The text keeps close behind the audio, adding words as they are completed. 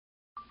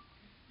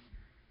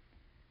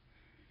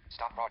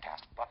Stop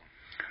broadcast button.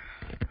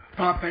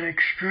 Pop an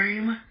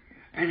extreme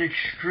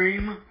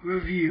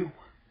review.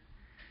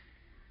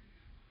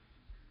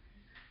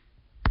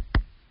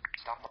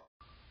 Stop.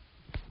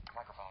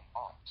 Microphone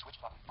on. Switch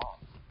button on.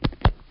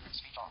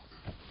 Speech on.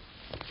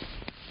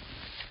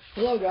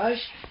 Hello guys.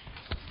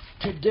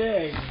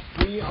 Today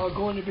we are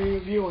going to be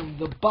reviewing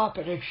the Bop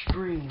It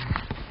Extreme.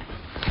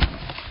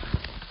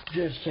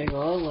 Just hang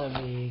on,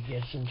 let me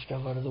get some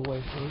stuff out of the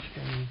way first.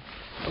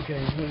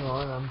 Okay, hang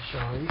on, I'm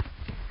sorry.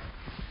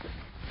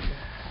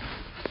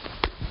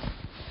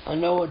 I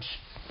know it's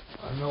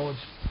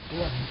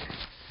blank,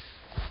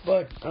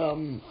 but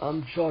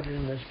I'm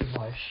charging this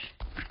device.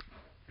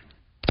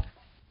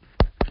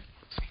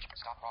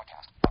 Stop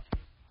broadcast.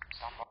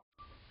 Stop.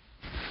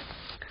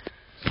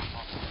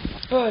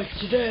 Alright,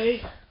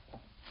 today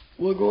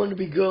we're going to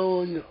be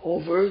going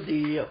over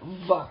the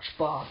Vox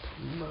Pop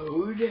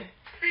mode.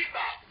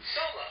 Bebop,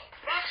 solo,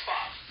 Vox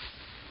Pop.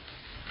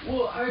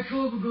 Well,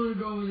 actually we're going to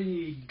go over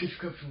the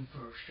description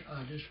first.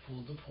 I just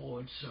pulled the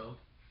board, so.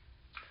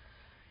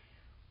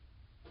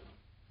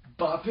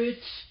 Bop it,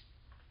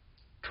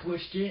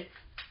 twist it,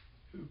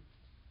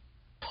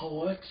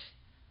 pull it,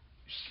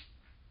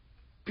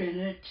 spin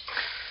it,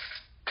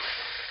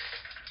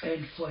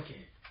 and flick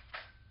it.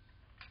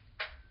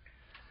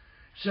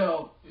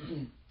 So,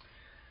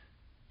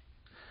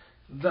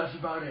 that's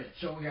about it.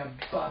 So we have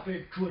bop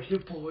it, twist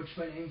it, pull it,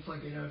 spin it, and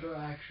flick it as our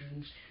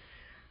actions.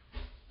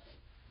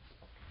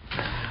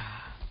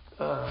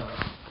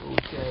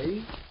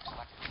 Okay.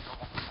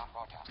 Stop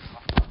broadcast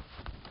button.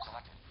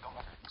 Selected. Go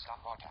record.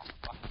 Stop broadcast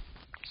button.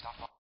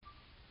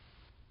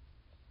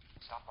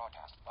 Stop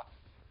broadcast button.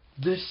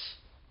 This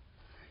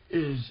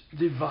is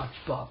the Vox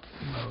Pop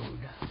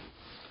mode.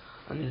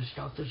 I'm going to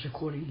stop this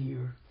recording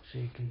here so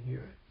you can hear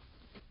it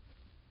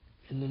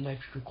in the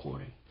next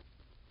recording.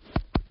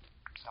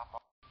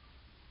 Stop.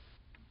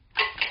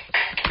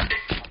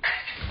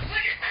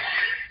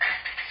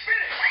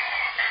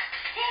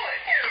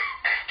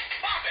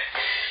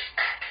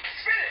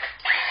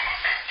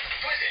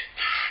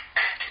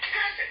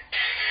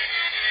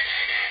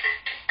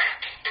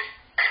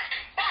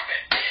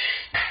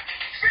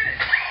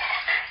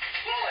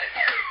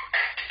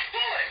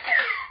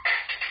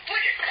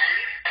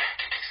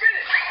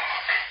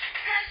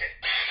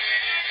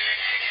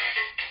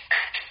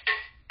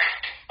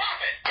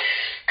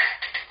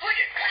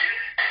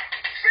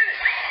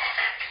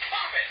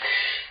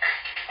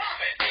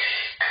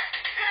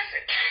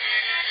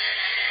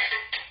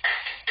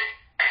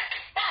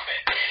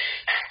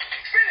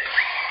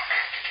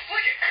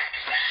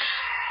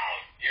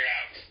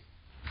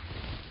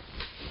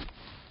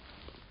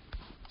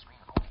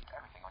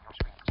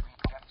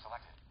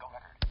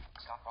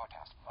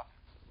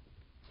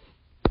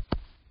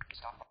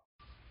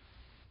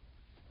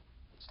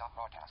 Stop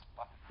broadcast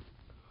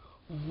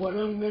button. What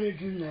I'm going to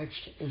do next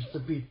is the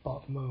Beat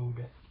Bop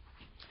mode.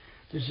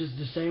 This is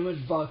the same as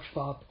Vox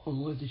Pop,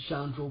 only the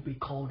sounds will be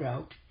called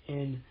out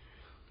in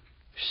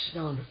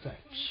sound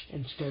effects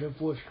instead of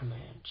voice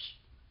commands.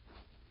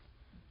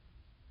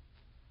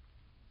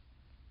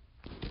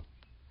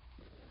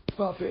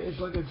 Pop it is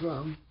like a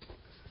drum,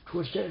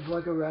 twist it is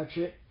like a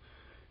ratchet,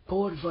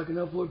 pull it is like an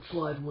upward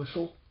slide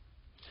whistle,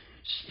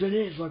 spin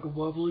it is like a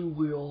wobbly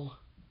wheel,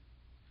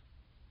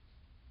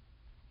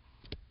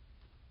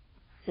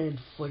 and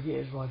flick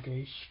it is like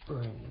a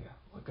spring,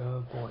 like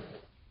a coin.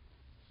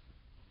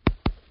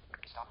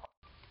 Stop.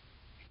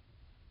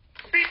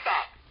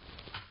 Bebop.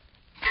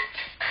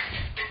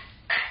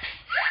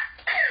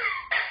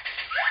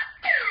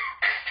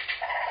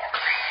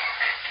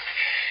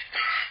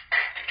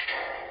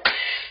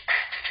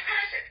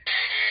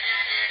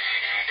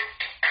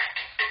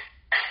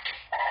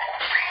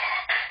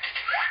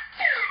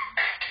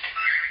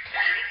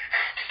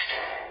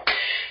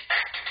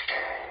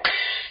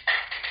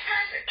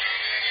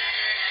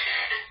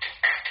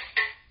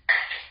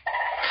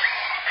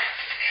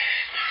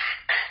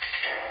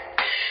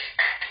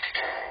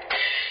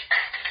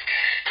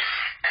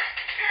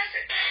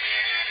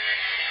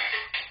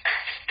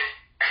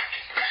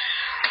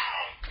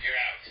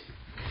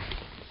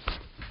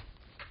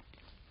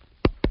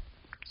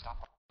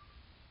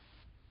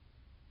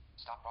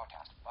 Stop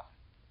broadcast button.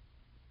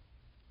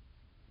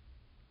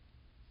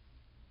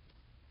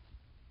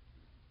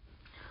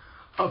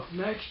 Up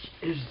next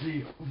is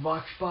the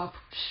Vox Pop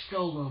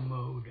solo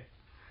mode.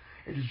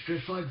 It is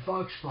just like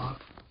Vox Pop,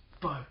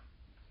 but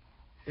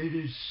it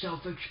is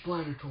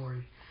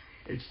self-explanatory.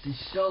 It's the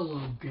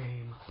solo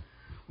game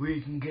where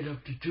you can get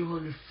up to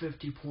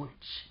 250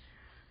 points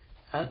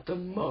at the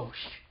most.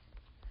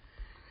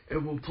 It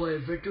will play a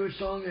victory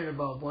song at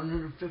about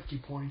 150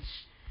 points,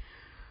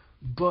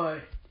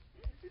 but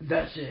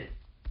that's it.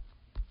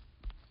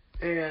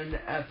 And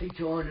at the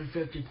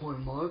 250 point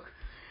mark,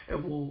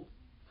 it will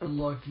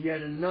unlock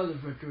yet another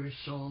victory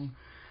song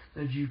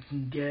that you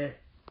can get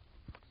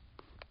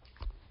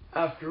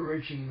after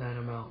reaching that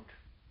amount.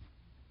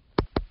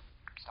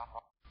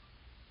 Stop.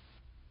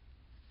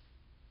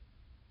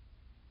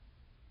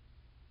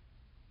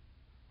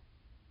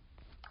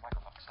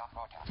 Microphone. Stop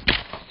broadcast.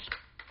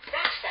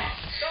 Vox Pop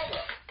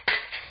solo.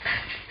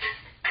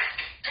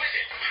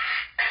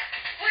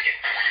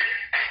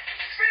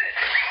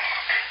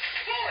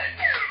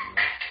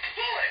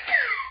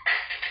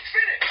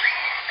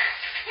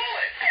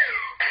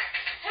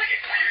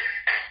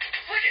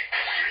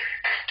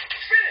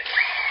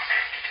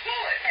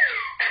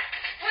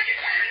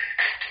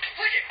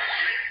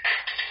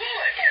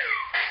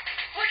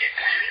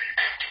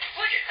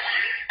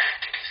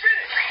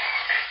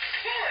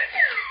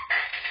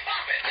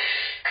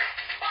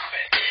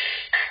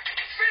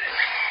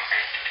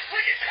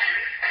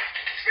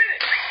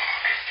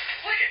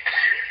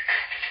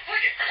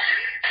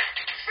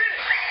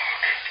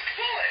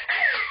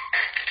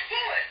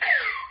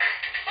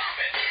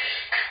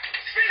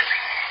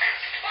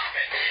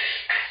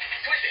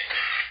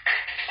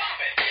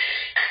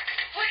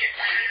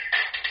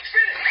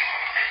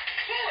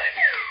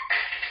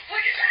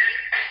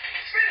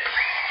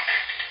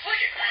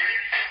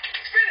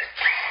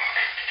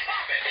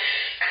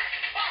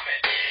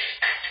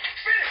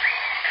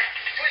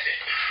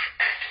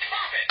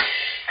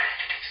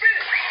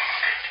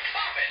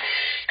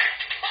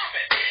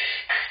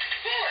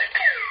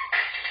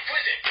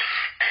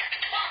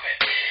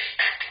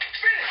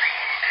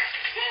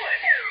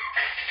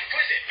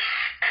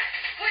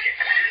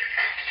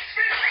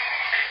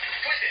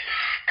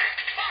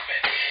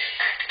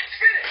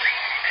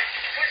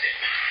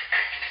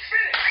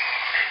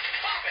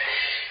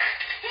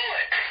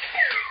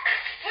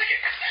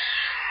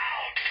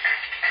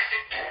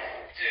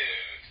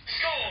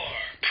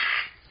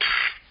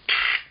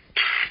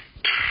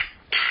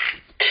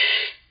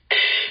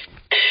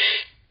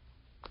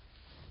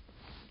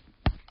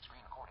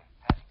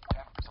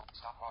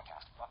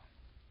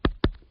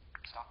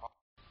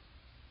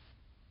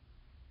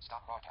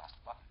 broadcast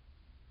button.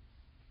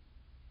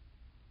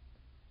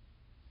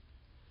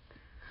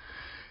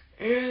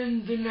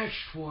 And the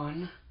next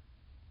one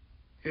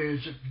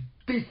is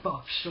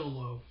Beatbox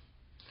Solo.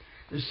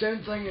 The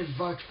same thing as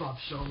Vox Pop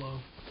Solo,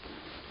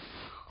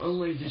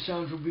 only the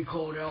sounds will be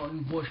called out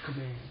in voice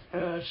command.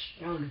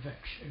 Sound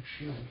effects,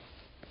 excuse me.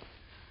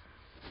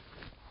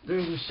 They're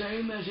the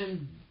same as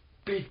in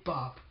Beat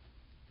Bop,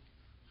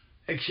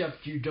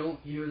 except you don't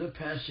hear the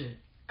pass it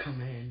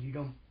command. You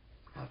don't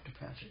have to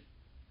pass it.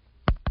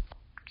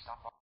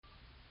 Stop.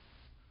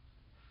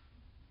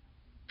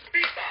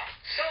 Beatbox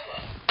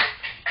Solo.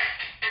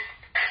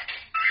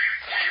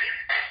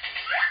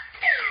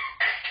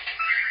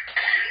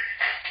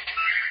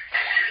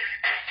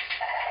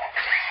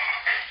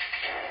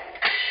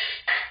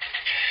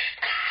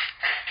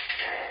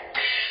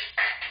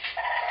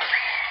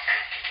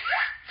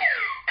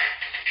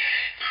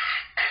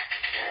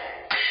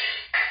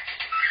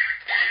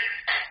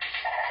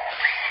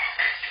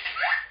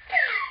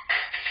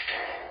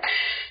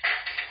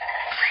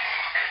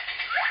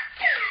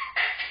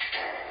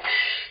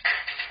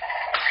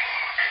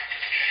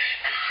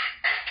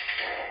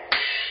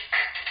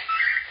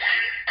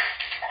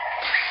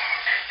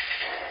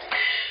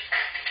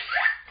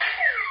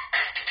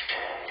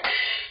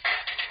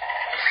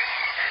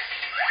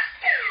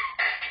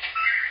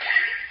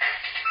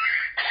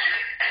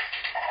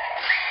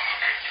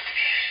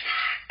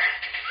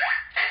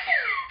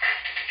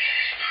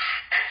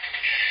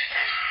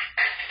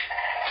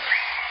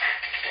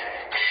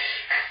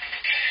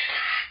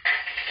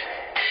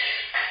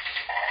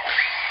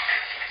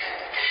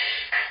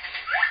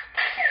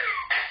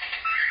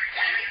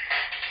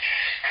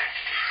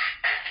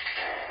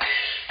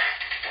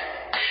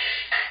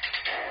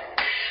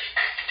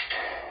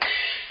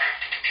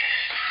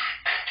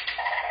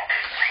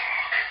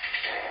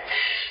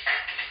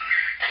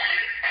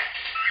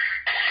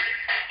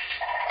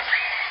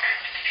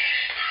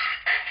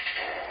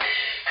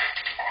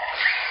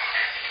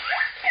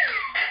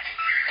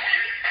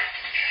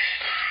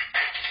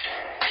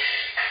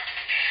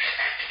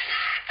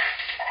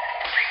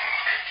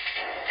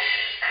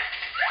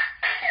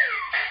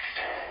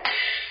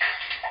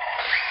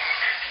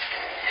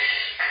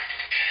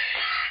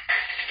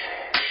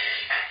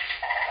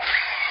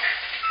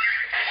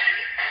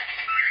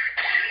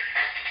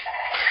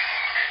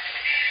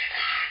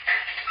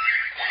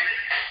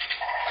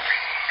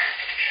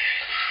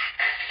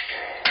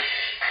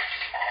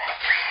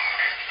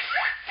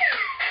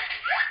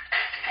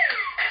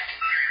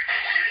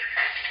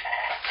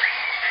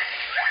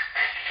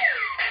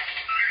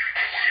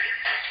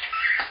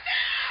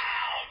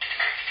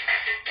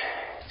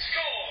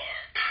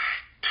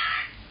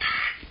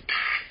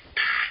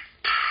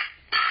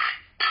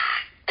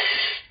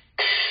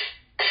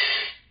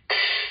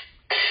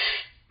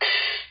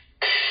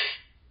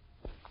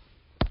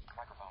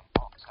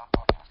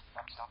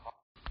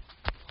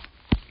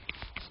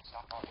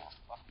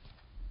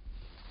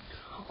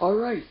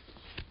 Alright,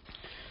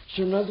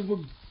 so now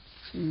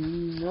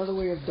that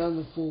we have done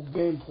the full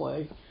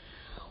gameplay,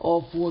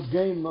 all 4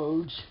 game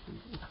modes,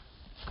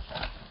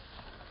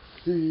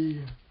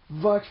 the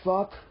Vox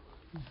Pop,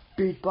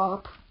 Beat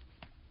Bop,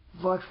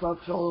 Vox Pop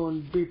Solo,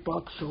 and Beat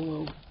Bop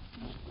Solo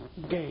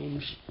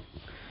games,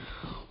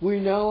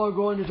 we now are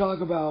going to talk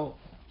about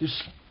the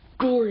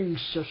scoring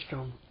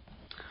system.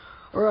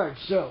 Alright,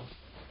 so,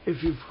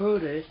 if you've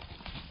heard it,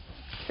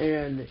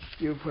 and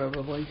you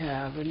probably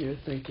have, and you're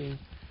thinking,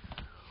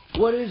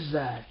 what is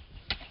that?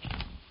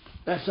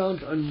 That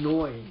sounds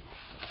annoying.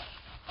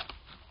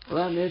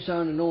 Well, that may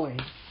sound annoying,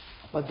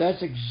 but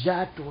that's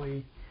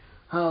exactly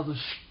how the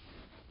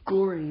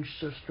scoring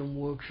system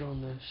works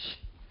on this.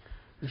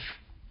 The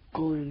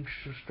scoring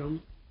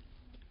system.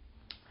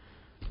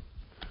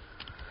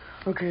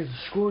 Okay, the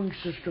scoring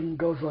system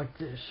goes like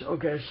this.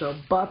 Okay, so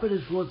Bop It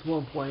is worth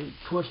 1 point,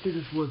 Twist It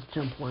is worth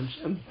 10 points,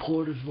 and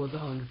Pull It is worth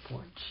 100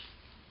 points.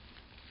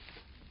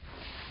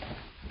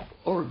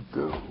 Or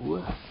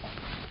go.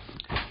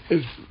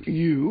 If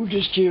you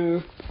just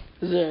hear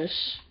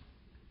this,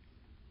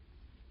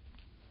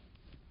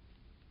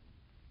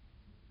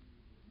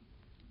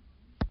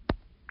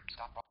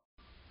 Stop.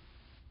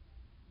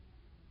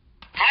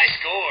 High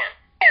score.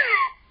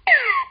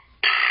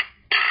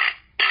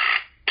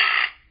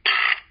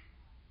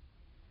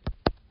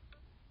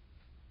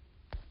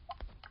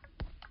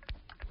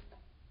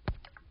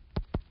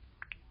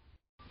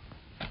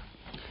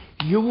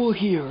 you will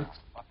hear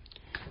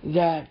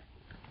that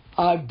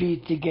I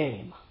beat the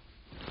game.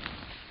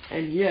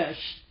 And yes,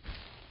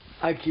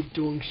 I keep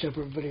doing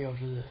separate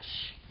videos of this.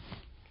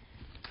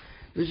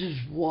 This is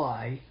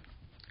why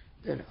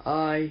that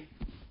I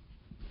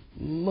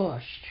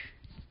must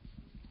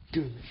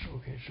do this.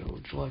 Okay, so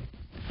it's like,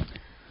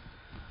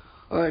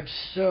 alright,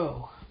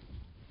 so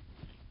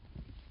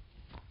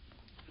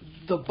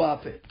the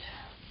Bop It.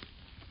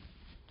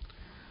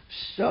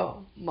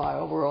 So, my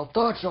overall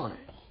thoughts on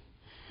it.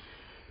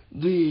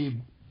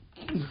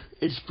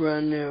 It's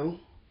brand new.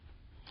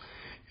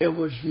 It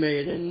was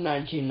made in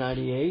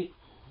 1998.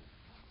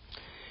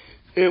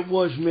 It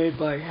was made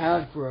by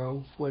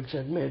Hasbro, which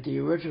had made the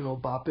original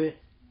Bop It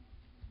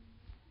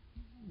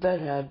that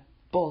had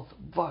both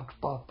Vox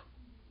Pop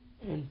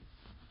and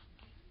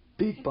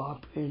Beat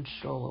Bop and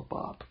Solo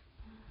Bop.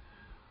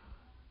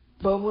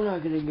 But we're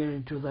not going to get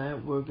into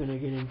that. We're going to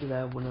get into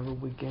that whenever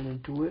we get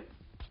into it.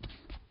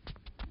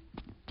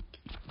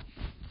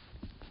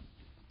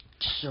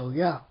 So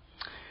yeah,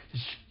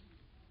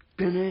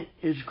 Spin It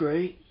is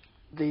great.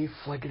 The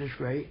Flick It is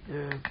great.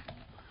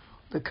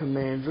 The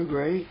commands are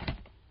great.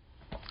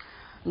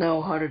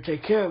 Now, how to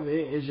take care of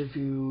it is if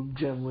you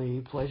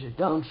gently place it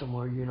down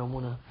somewhere. You don't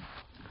want to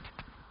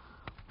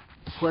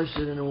place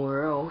it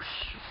anywhere else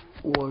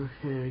or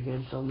hit it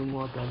against something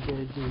like I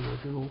did the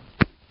original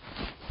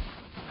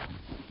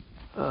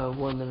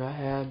one that I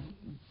had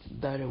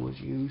that it was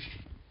used.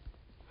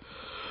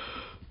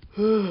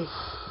 CapEx.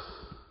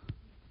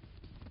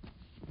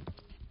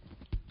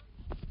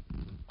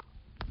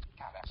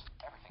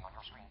 Everything on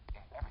your screen.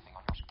 Everything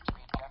on your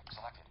screen. Tab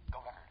selected. Go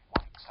record.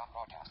 1. Stop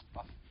broadcast.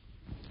 Button.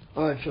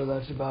 Alright, so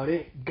that's about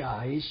it,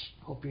 guys.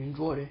 Hope you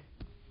enjoyed it.